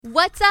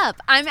What's up?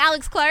 I'm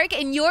Alex Clark,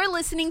 and you're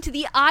listening to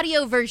the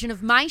audio version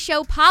of my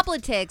show,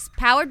 Poplitics,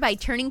 powered by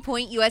Turning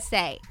Point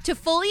USA. To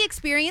fully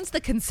experience the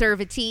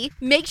conservative,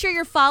 make sure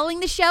you're following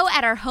the show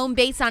at our home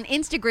base on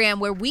Instagram,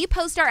 where we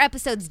post our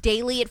episodes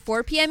daily at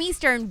 4 p.m.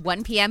 Eastern,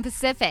 1 p.m.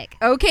 Pacific.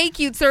 Okay,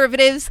 cute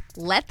conservatives,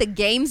 let the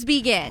games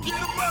begin.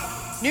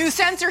 New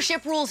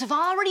censorship rules have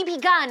already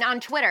begun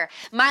on Twitter.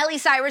 Miley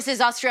Cyrus's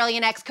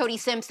Australian ex Cody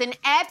Simpson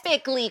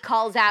epically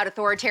calls out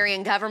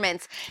authoritarian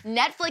governments.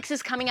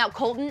 Netflix's Coming Out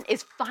Colton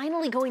is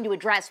finally going to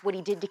address what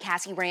he did to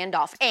Cassie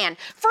Randolph. And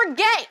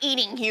forget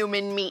eating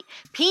human meat.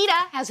 PETA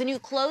has a new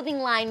clothing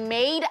line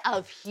made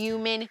of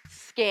human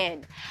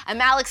skin. I'm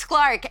Alex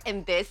Clark,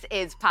 and this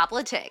is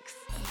Poplitics.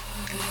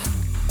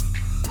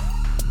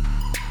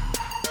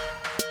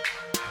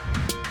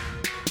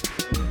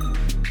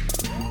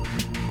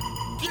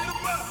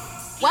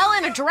 Well,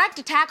 in a direct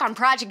attack on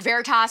Project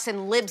Veritas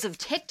and libs of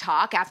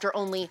TikTok after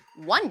only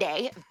one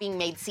day of being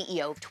made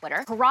CEO of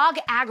Twitter, Parag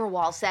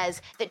Agrawal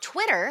says that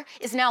Twitter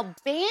is now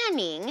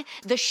banning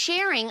the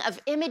sharing of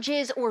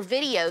images or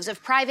videos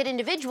of private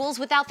individuals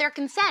without their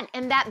consent,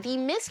 and that the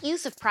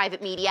misuse of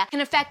private media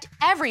can affect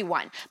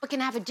everyone, but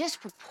can have a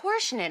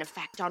disproportionate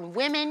effect on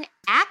women,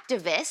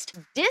 activists,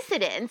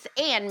 dissidents,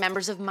 and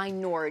members of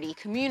minority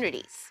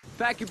communities.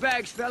 Pack your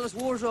bags, fellas,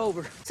 war's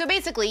over. So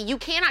basically, you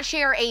cannot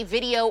share a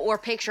video or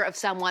picture of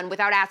someone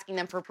without asking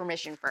them for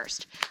permission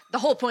first. The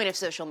whole point of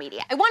social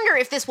media. I wonder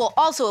if this will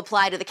also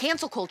apply to the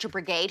cancel culture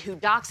brigade who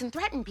dox and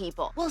threaten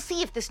people. We'll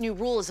see if this new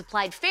rule is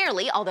applied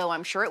fairly, although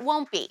I'm sure it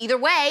won't be. Either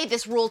way,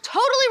 this rule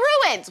totally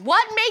ruins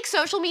what makes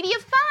social media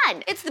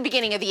fun. It's the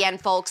beginning of the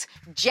end, folks.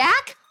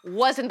 Jack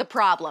wasn't the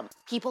problem.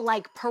 People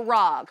like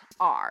Parag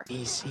are.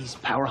 He's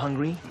power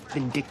hungry,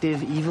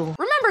 vindictive, evil.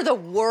 Remember the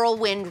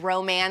whirlwind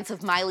romance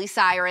of Miley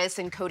Cyrus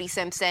and Cody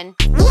Simpson?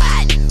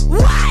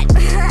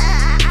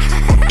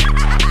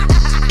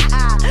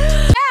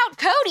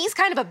 Cody's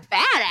kind of a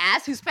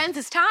badass who spends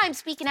his time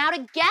speaking out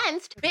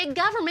against big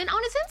government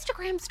on his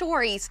Instagram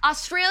stories.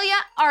 Australia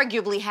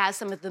arguably has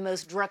some of the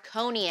most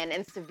draconian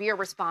and severe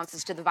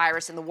responses to the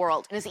virus in the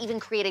world, and has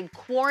even created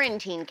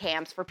quarantine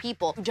camps for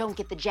people who don't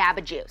get the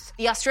jabba juice.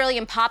 The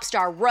Australian pop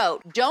star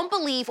wrote, "Don't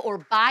believe or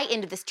buy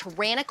into this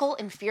tyrannical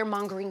and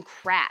fear-mongering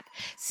crap.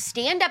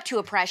 Stand up to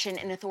oppression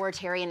and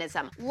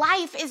authoritarianism.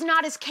 Life is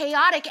not as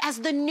chaotic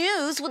as the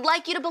news would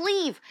like you to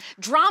believe.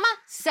 Drama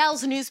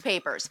sells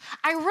newspapers.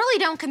 I really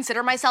don't consider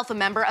myself a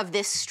member of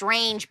this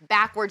strange,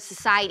 backward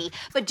society,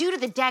 but due to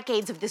the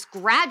decades of this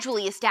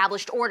gradually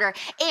established order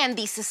and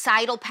the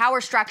societal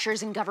power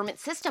structures and government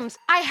systems,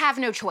 I have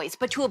no choice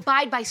but to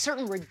abide by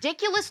certain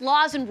ridiculous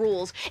laws and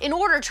rules in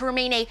order to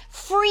remain a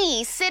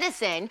free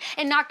citizen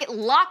and not get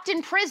locked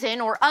in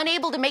prison or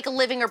unable to make a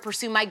living or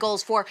pursue my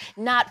goals for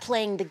not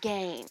playing the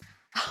game."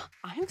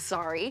 I'm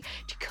sorry,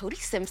 did Cody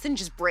Simpson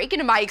just break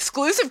into my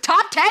exclusive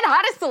top 10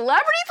 hottest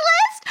celebrities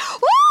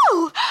list?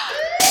 Woo!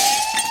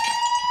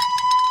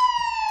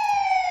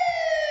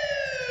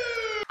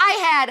 I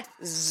had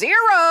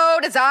zero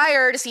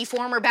desire to see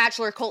former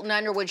Bachelor Colton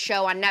Underwood's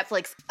show on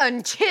Netflix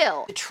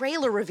until the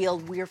trailer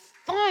revealed we're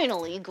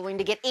finally going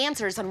to get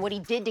answers on what he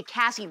did to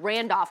Cassie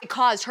Randolph. It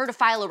caused her to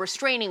file a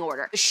restraining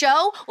order. The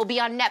show will be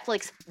on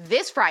Netflix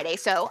this Friday,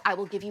 so I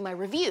will give you my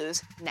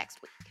reviews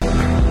next week.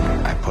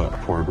 I put a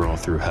poor girl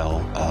through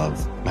hell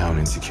of my own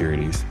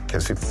insecurities.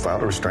 Cassie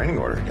filed a restraining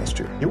order against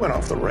you. You went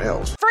off the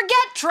rails. Forget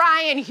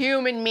trying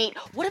human meat.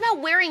 What about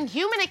wearing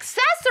human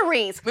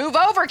accessories? Move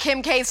over,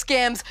 Kim K.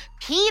 Skims.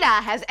 PETA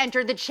has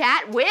entered the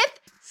chat with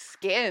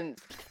skins.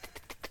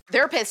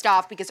 They're pissed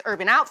off because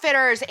Urban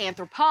Outfitters,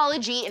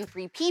 Anthropologie, and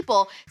Free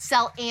People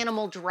sell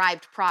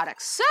animal-derived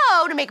products.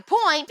 So, to make a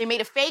point, they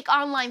made a fake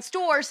online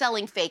store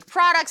selling fake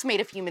products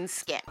made of human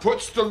skin.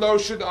 Puts the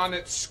lotion on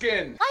its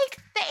skin. Like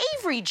the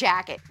Avery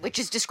jacket, which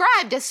is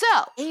described as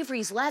so.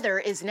 Avery's leather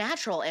is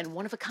natural and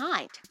one of a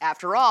kind.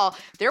 After all,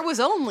 there was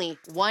only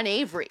one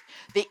Avery.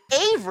 The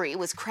Avery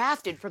was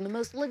crafted from the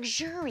most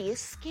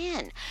luxurious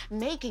skin,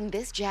 making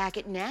this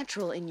jacket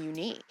natural and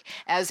unique.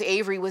 As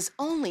Avery was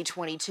only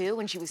 22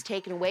 when she was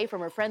taken away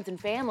from her friends and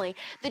family,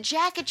 the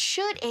jacket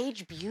should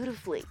age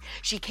beautifully.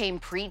 She came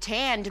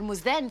pre-tanned and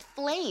was then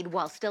flayed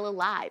while still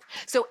alive.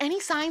 So any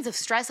signs of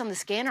stress on the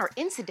skin are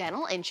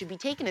incidental and should be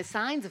taken as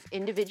signs of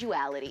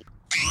individuality.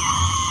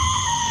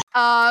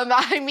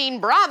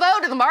 Bravo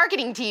to the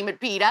marketing team at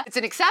PETA. It's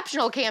an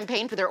exceptional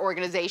campaign for their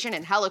organization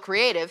and hella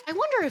creative. I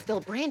wonder if they'll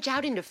branch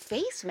out into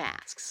face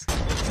masks.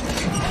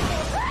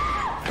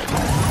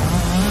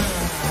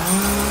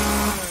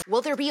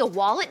 Will there be a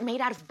wallet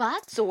made out of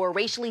butts or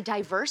racially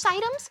diverse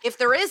items? If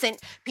there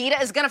isn't,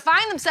 PETA is gonna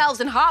find themselves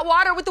in hot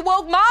water with the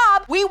woke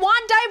mob. We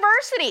want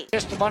diversity.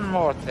 Just one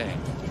more thing.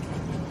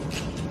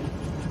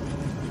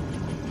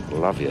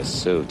 Love your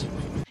suit.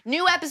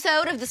 New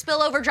episode of The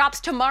Spillover drops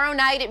tomorrow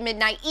night at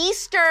midnight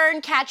Eastern.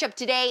 Catch up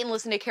today and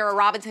listen to Kara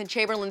Robinson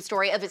Chamberlain's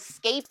story of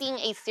escaping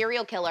a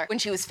serial killer when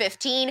she was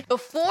 15.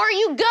 Before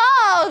you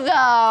go,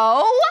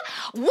 though,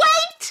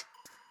 wait!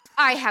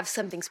 I have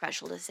something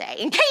special to say.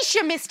 In case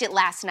you missed it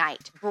last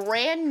night,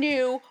 brand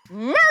new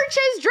merch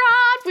has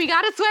dropped. We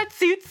got a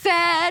sweatsuit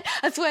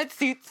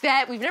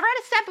set. We've never had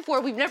a set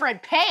before. We've never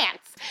had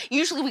pants.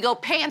 Usually we go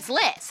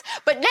pantsless.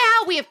 But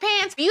now we have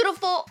pants,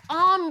 beautiful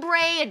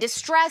ombre, a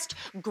distressed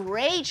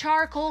gray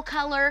charcoal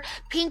color,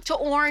 pink to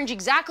orange,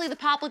 exactly the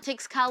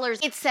Poplitics colors.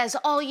 It says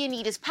all you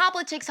need is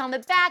Poplitics on the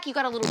back. You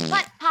got a little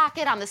butt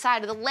pocket on the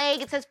side of the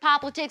leg. It says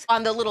Poplitics.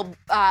 On the little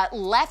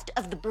left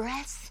of the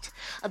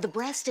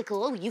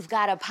breasticle, you've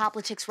got a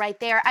Poplitics right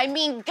there. I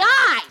mean,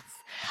 guys,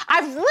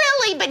 I've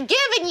really been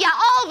giving you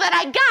all that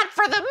I got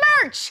for the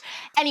merch.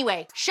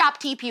 Anyway,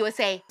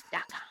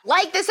 shopteepusa.com.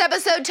 Like this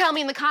episode, tell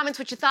me in the comments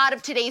what you thought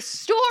of today's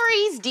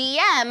stories.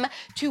 DM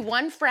to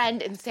one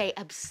friend and say,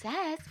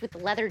 obsessed with the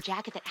leather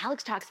jacket that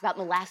Alex talks about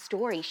in the last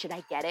story. Should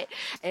I get it?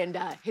 And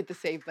hit the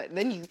save button.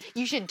 Then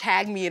you should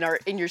tag me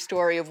in your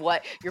story of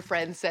what your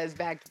friend says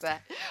back to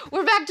that.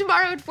 We're back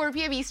tomorrow at 4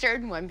 p.m.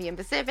 Eastern, 1 p.m.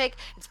 Pacific.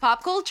 It's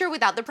pop culture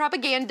without the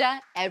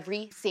propaganda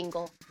every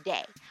single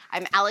day.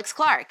 I'm Alex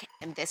Clark,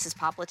 and this is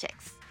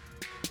Poplitics.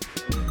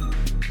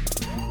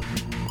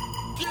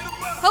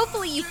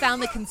 Hopefully you found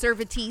the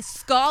Conservatee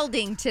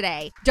scalding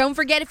today. Don't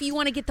forget, if you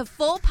want to get the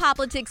full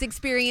Poplitics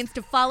experience,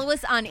 to follow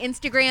us on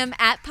Instagram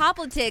at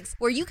Poplitics,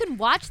 where you can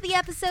watch the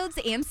episodes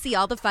and see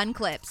all the fun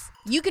clips.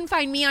 You can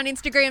find me on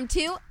Instagram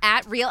too,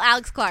 at Real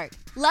Alex Clark.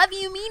 Love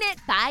you, mean it.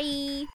 Bye.